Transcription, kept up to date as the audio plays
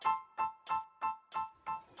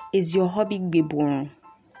Is your hobby gbebon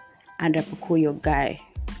and your guy?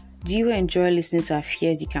 Do you enjoy listening to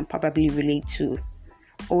affairs you can probably relate to,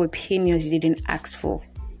 or opinions you didn't ask for?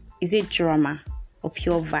 Is it drama or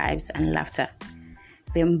pure vibes and laughter?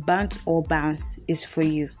 Then Bant or Bounce is for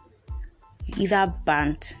you. You either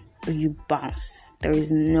bant or you bounce. There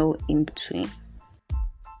is no in between.